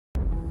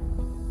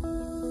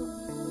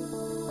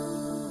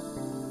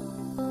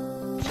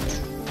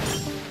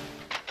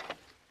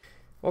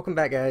Welcome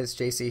back guys,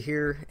 JC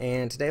here,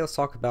 and today let's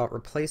talk about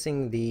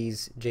replacing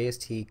these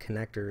JST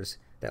connectors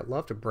that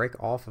love to break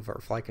off of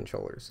our flight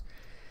controllers.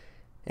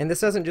 And this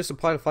doesn't just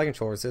apply to flight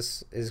controllers,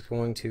 this is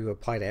going to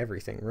apply to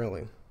everything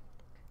really.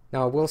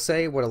 Now I will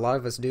say what a lot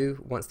of us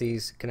do once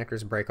these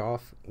connectors break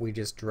off, we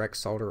just direct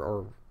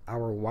solder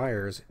our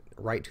wires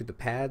right to the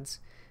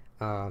pads.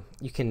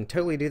 You can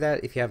totally do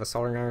that if you have a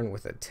soldering iron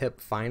with a tip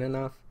fine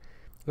enough.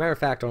 Matter of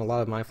fact, on a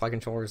lot of my flight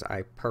controllers,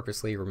 I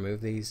purposely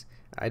remove these.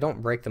 I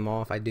don't break them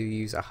off. I do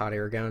use a hot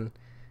air gun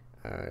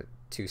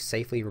to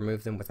safely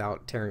remove them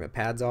without tearing the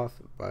pads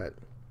off, but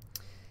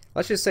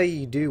let's just say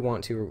you do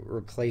want to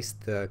replace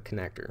the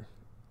connector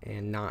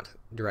and not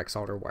direct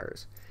solder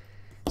wires.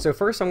 So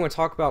first I'm going to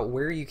talk about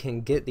where you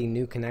can get the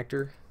new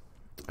connector.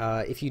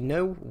 If you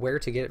know where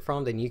to get it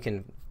from, then you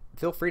can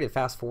feel free to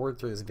fast forward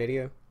through this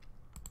video.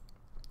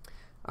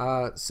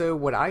 So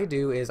what I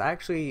do is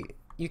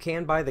you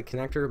can buy the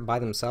connector by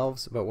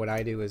themselves, but what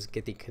I do is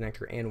get the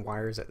connector and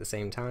wires at the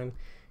same time,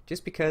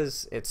 just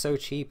because it's so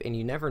cheap and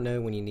you never know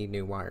when you need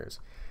new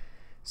wires.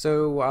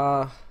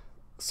 So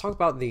let's talk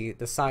about the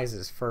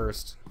sizes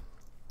first.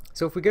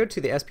 So if we go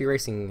to the SP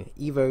Racing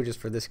Evo, just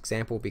for this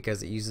example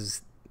because it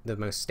uses the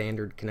most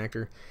standard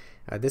connector,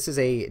 this is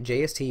a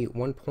JST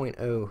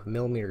 1.0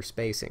 millimeter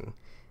spacing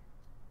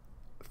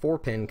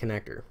 4-pin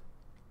connector.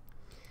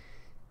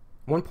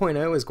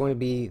 1.0 is going to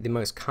be the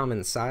most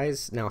common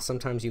size. Now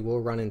sometimes you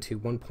will run into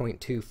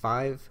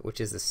 1.25,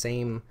 which is the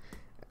same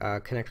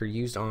connector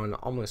used on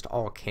almost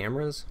all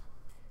cameras.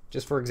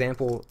 Just for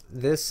example,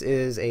 this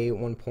is a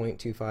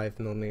 1.25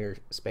 millimeter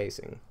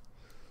spacing.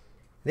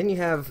 Then you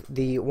have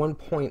the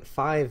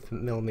 1.5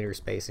 millimeter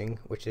spacing,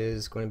 which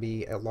is going to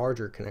be a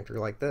larger connector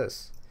like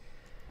this.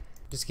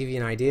 Just to give you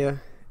an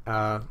idea,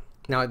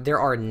 now there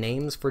are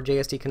names for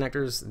JST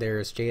connectors.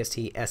 There's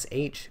JST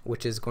SH,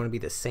 which is going to be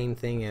the same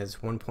thing as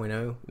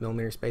 1.0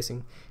 millimeter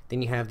spacing.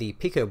 Then you have the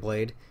Pico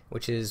blade,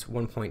 which is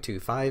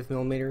 1.25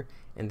 millimeter,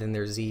 and then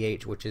there's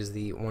ZH, which is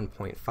the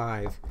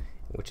 1.5,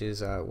 which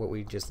is what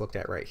we just looked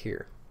at right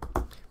here.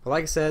 But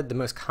like I said, the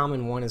most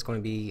common one is going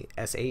to be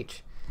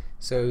SH.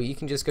 So you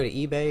can just go to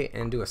eBay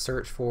and do a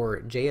search for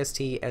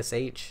JST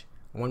SH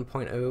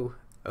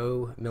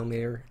 1.00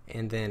 millimeter,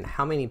 and then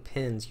how many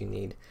pins you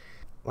need.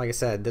 Like I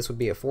said, this would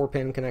be a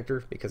 4-pin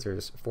connector because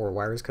there's 4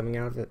 wires coming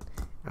out of it.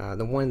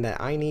 The one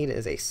that I need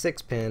is a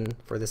 6-pin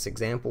for this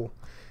example.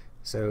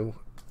 So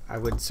I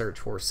would search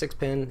for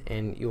 6-pin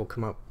and you'll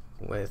come up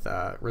with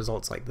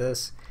results like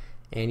this.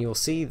 And you'll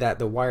see that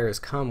the wires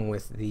come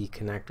with the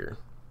connector.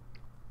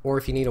 Or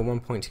if you need a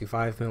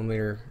 1.25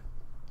 millimeter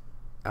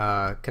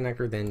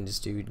connector, then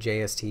just do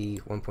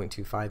JST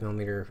 1.25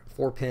 millimeter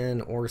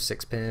 4-pin or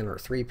 6-pin or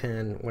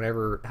 3-pin,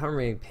 however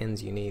many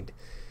pins you need.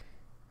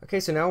 Okay,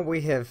 so now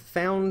we have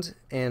found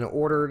and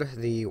ordered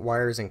the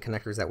wires and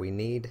connectors that we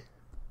need,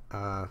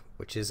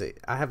 which is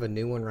I have a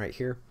new one right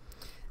here.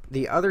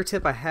 The other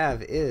tip I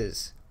have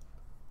is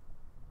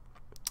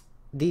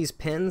these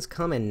pins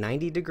come in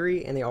 90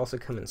 degree and they also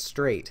come in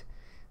straight.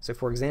 So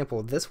for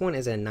example, this one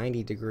is a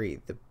 90 degree.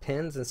 The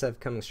pins, instead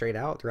of coming straight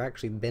out, they're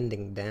actually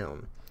bending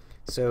down.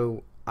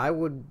 So I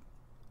would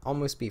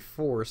almost be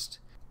forced,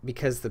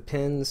 because the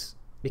pins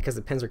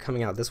are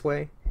coming out this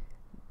way,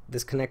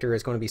 this connector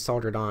is going to be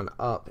soldered on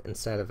up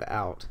instead of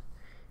out.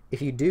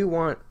 If you do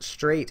want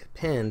straight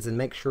pins, then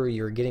make sure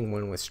you're getting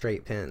one with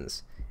straight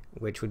pins,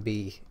 which would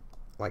be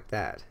like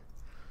that.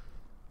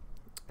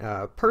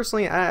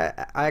 Personally,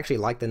 I actually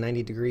like the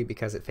 90 degree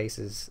because it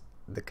faces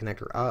the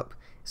connector up,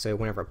 so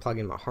whenever I plug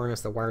in my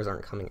harness, the wires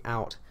aren't coming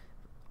out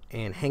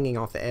and hanging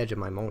off the edge of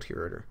my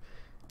multi-rotor.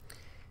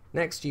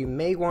 Next, you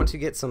may want to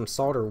get some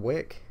solder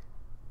wick.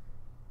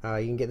 You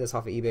can get this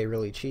off of eBay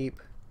really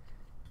cheap.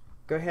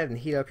 Go ahead and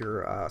heat up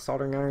your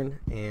soldering iron,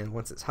 and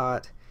once it's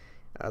hot,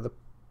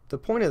 the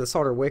point of the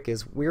solder wick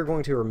is we're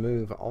going to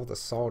remove all the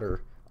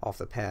solder off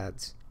the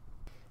pads.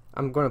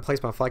 I'm going to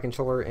place my flight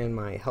controller in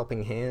my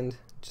helping hand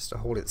just to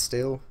hold it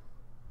still,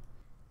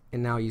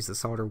 and now use the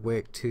solder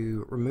wick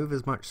to remove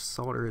as much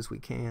solder as we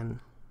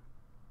can.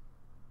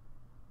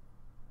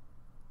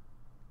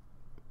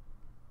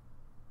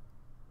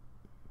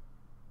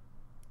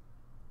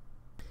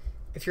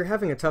 If you're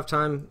having a tough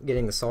time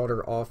getting the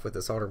solder off with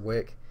the solder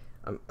wick,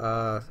 what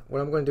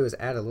I'm going to do is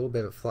add a little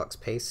bit of flux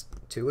paste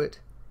to it,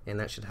 and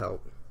that should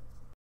help.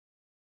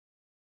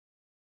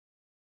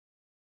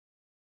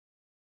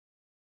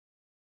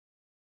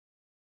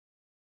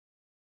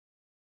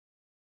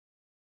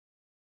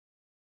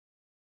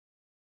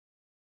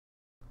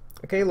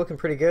 Okay, looking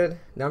pretty good.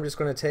 Now I'm just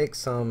going to take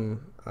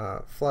some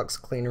flux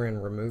cleaner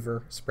and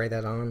remover, spray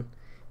that on,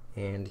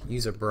 and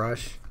use a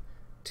brush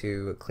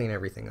to clean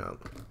everything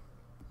up.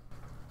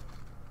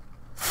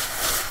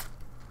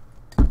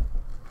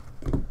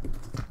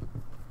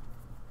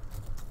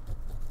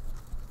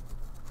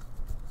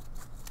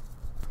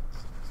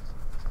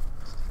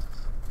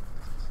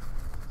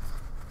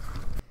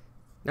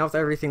 Now with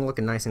everything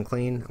looking nice and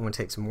clean, I'm going to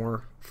take some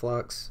more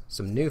flux,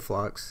 some new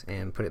flux,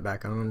 and put it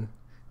back on.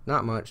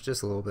 Not much,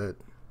 just a little bit.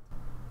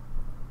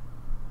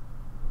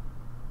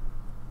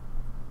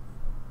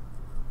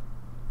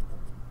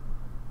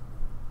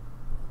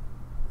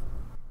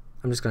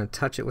 I'm just going to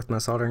touch it with my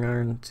soldering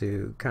iron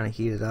to kind of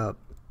heat it up.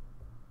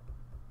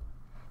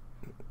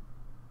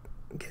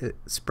 Get it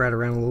spread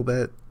around a little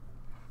bit.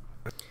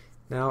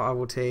 Now I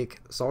will take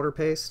solder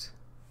paste,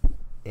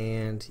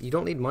 and you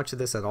don't need much of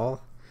this at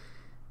all,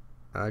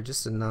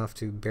 just enough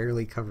to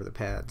barely cover the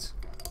pads.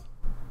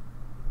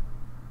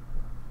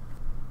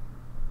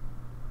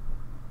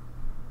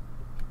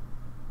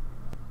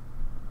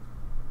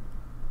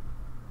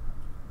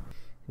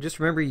 Just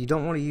remember, you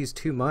don't want to use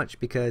too much,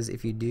 because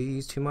if you do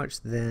use too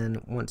much,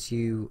 then once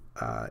you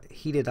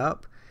heat it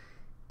up,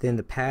 then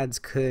the pads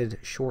could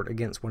short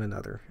against one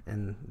another,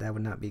 and that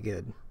would not be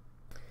good.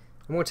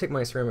 I'm going to take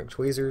my ceramic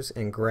tweezers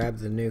and grab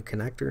the new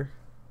connector.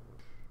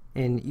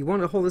 And you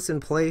want to hold this in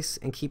place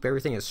and keep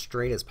everything as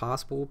straight as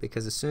possible,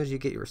 because as soon as you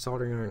get your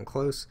soldering iron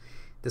close,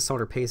 the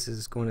solder paste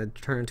is going to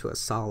turn into a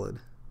solid.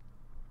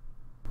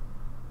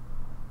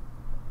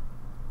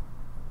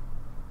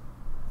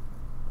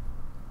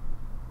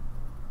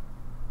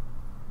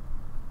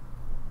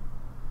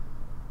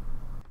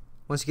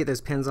 Once you get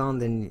those pins on,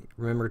 then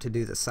remember to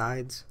do the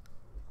sides.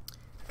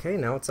 Okay,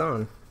 now it's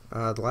on.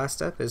 The last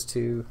step is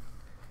to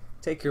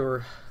take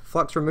your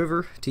flux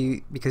remover,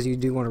 because you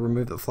do want to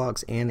remove the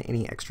flux and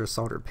any extra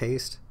soldered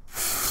paste.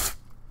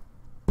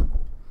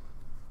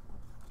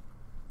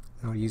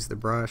 I'll use the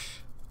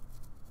brush.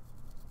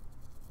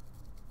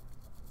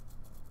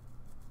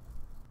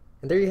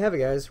 And there you have it,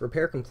 guys.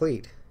 Repair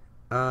complete.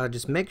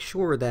 Just make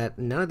sure that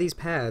none of these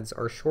pads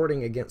are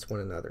shorting against one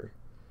another.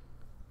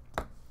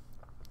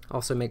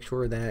 Also make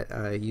sure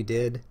that you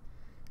did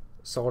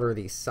solder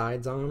these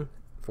sides on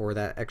for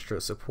that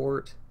extra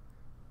support,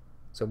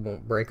 so it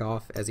won't break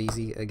off as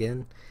easy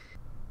again.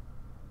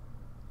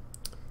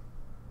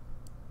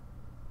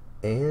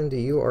 And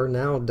you are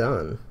now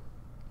done.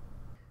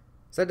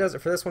 So that does it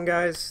for this one,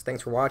 guys.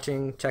 Thanks for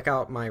watching. Check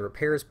out my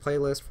repairs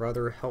playlist for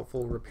other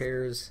helpful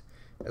repairs,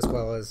 as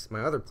well as my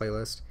other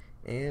playlist,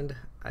 and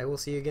I will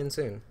see you again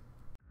soon.